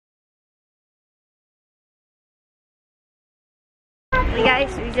Hey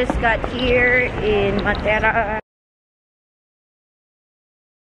guys, we just got here in Matera.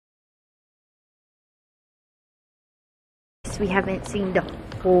 We haven't seen the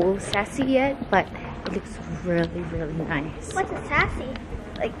whole sassy yet, but it looks really, really nice. What's a sassy?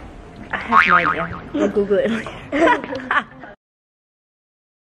 Like, I have no idea. We'll Google it later.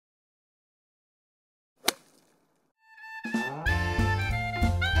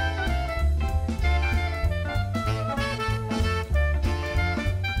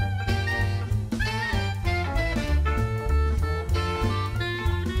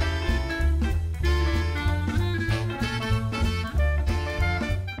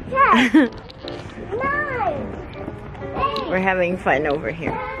 We're having fun over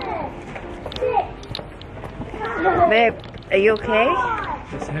here. Babe, are you okay?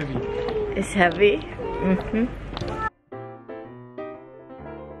 It's heavy. It's heavy? Mm-hmm.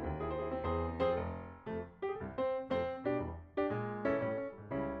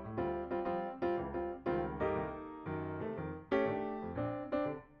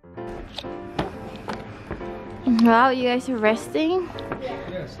 Wow, you guys are resting?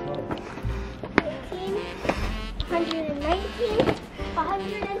 Yes. 119,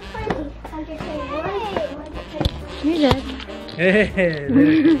 120, 121, 122. You're dead.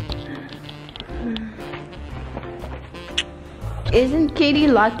 Hey. Isn't Katie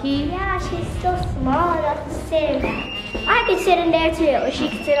lucky? Yeah, she's still small enough to sit in there. I could sit in there too, or she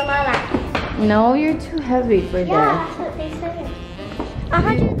could sit on my lap. No, you're too heavy for Yeah, that. that's what they said.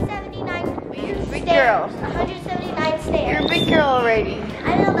 179 You're a big stairs. girl. 179 stairs. You're a big girl already.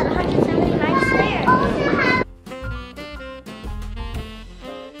 I know, but 179 stairs.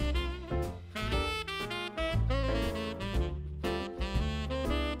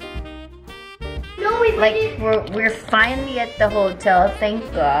 Like, we're finally at the hotel, thank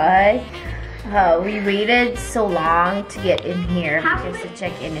God. We waited so long to get in here because the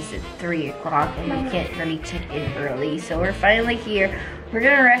check-in is at 3 o'clock and we can't really check in early. So we're finally here. We're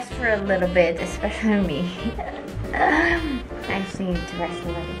gonna rest for a little bit, especially me. I just need to rest a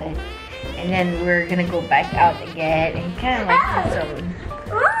little bit. And then we're gonna go back out again and kind of like do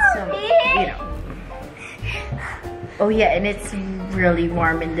some, you know. Oh yeah, and it's really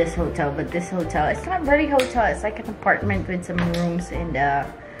warm in this hotel, but this hotel, it's not really a hotel, it's like an apartment with some rooms and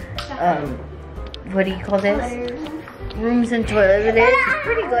what do you call this? Rooms and toilet. It's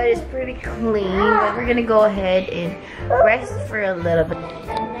pretty good, it's pretty clean, but we're gonna go ahead and rest for a little bit.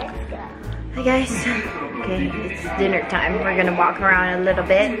 Hi guys, okay, it's dinner time. We're gonna walk around a little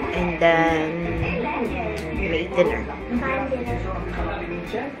bit and then make dinner.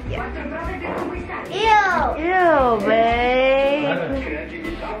 Yeah. Ew, babe.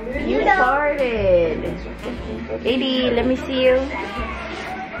 You farted. Katie, let me see you.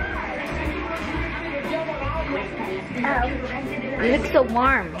 Oh. You look so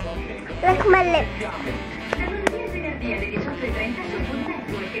warm. Look my lips.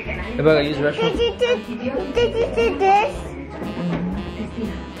 Hey, babe, I use the restroom. Did you do this?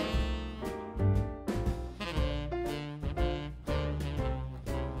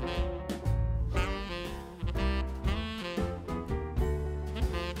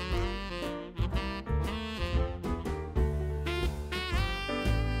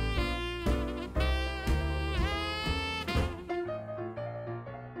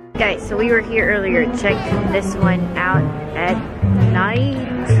 Guys, so we were here earlier. Check this one out at night.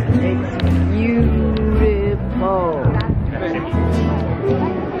 It's beautiful.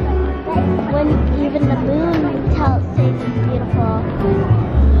 When even the moon says it's beautiful.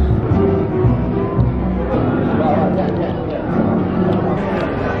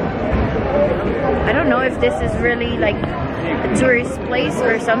 I don't know if this is really like a tourist place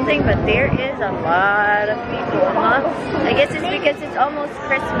or something, but there is a lot of people. I guess it's because it's almost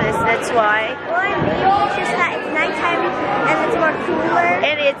Christmas, that's why. Or maybe it's just that it's nighttime and it's more cooler.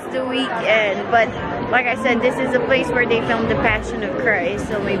 And it's the weekend, but like I said, this is a place where they filmed the Passion of Christ,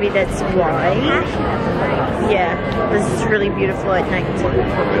 so maybe that's why. Passion of Christ. Yeah, this is really beautiful at night.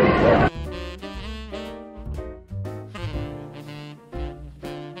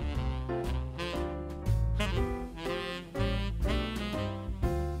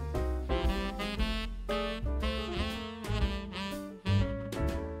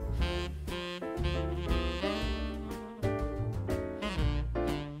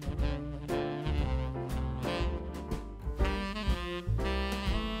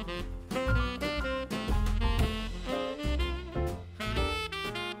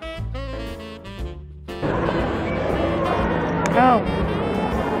 Oh.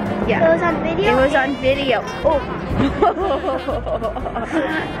 Yeah. It was on video? It was on video. Oh.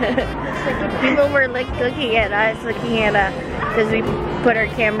 People were like looking at us, looking at because we put our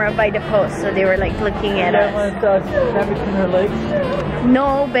camera by the post, so they were like looking at us. Stand between her legs.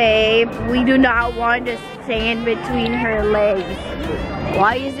 No, babe, we do not want to stand between her legs.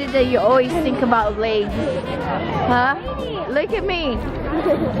 Why is it that you always think about legs? Huh? Look at me.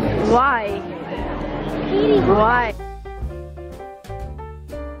 Why? Why?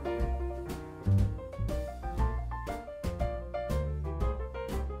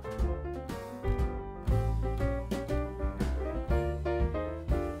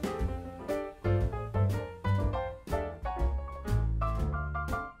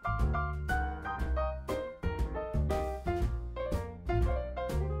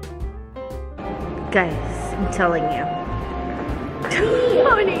 Guys, I'm telling you,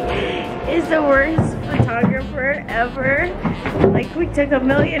 Tony is the worst photographer ever. Like, we took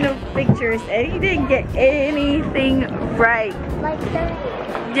 1,000,000 of pictures and he didn't get anything right. Like 30.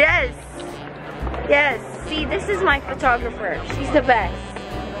 Yes. Yes. See, this is my photographer. She's the best.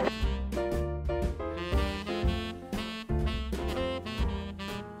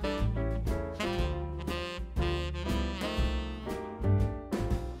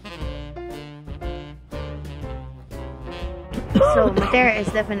 So Madeira is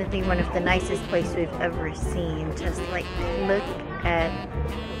definitely one of the nicest places we've ever seen. Just like, look at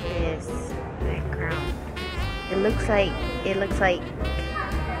this background. It looks like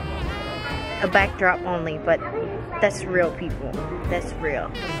a backdrop only, but that's real, people. That's real.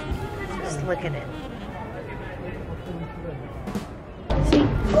 Just look at it. See?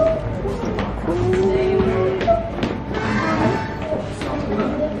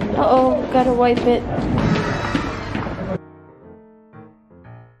 Uh-oh, gotta wipe it.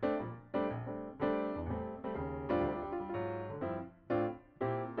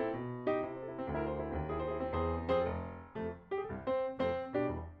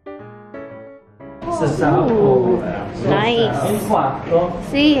 Ooh, nice.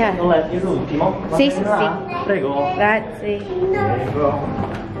 See ya. See. Grazie.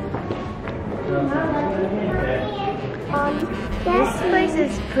 This place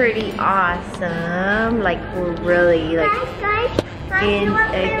is pretty awesome. Like, we're really like in a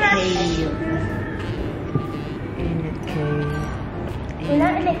cave. In a cave. We're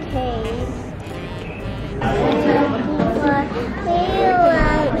not in a cave.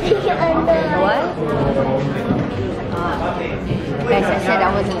 What? Guys, I said I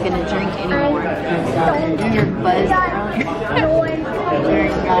wasn't gonna drink anymore. You're buzzed during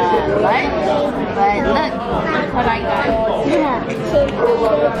lunch, but look what I got.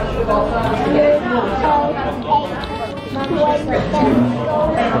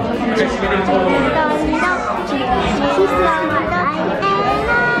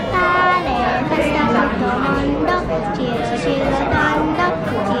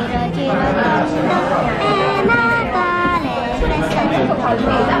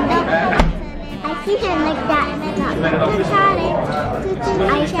 I see her like that and I thought, let's try it.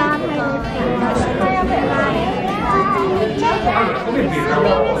 I saw her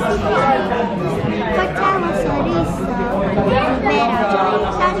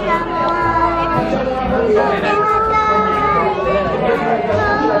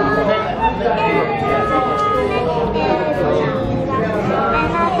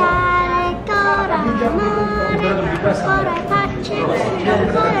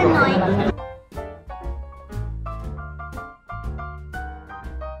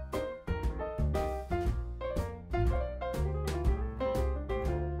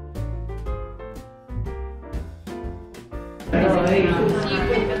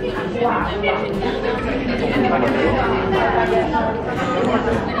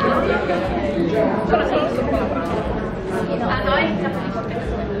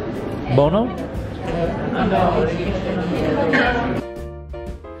Bono?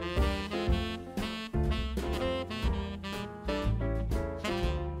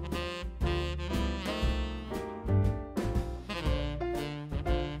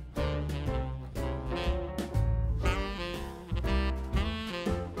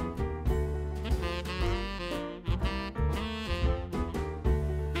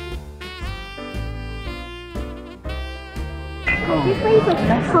 This place is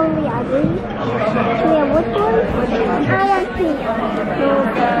totally ugly. We have wood doors. I don't think.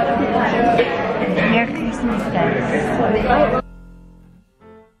 Merry Christmas, guys.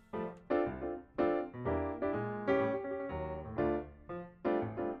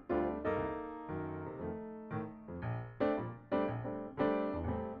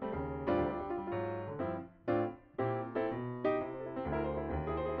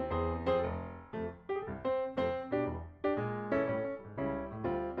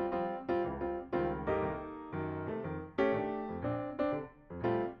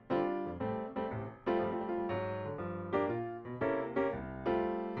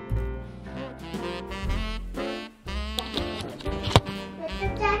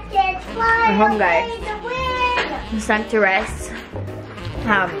 We're home, guys. It's time to rest.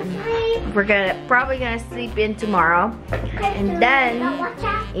 We're probably gonna sleep in tomorrow, and then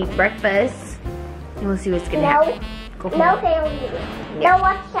eat breakfast, and we'll see what's gonna happen. Go home. No,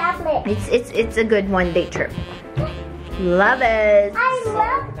 watch tablet. It's a good one-day trip. Love it. I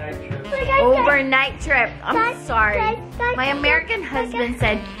love Overnight trip. I'm sorry. My American husband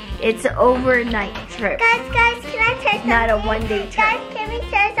said it's an overnight trip. Guys, can I tell you something? Not a one-day trip. Guys, can we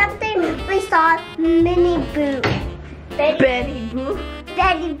tell you something? We saw Minnie Boo. Betty Boo.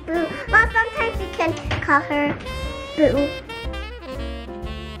 Betty Boo. Well, sometimes you can call her Boo.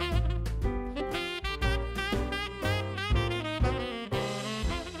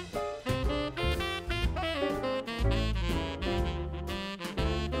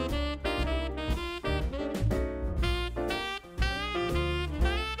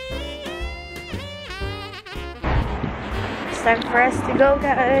 It's time for us to go,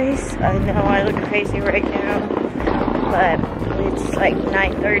 guys. I know I look crazy right now, but it's like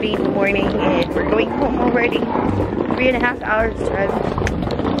 9:30 in the morning and we're going home already. 3.5 hours drive.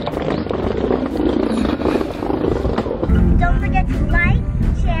 Don't forget to like.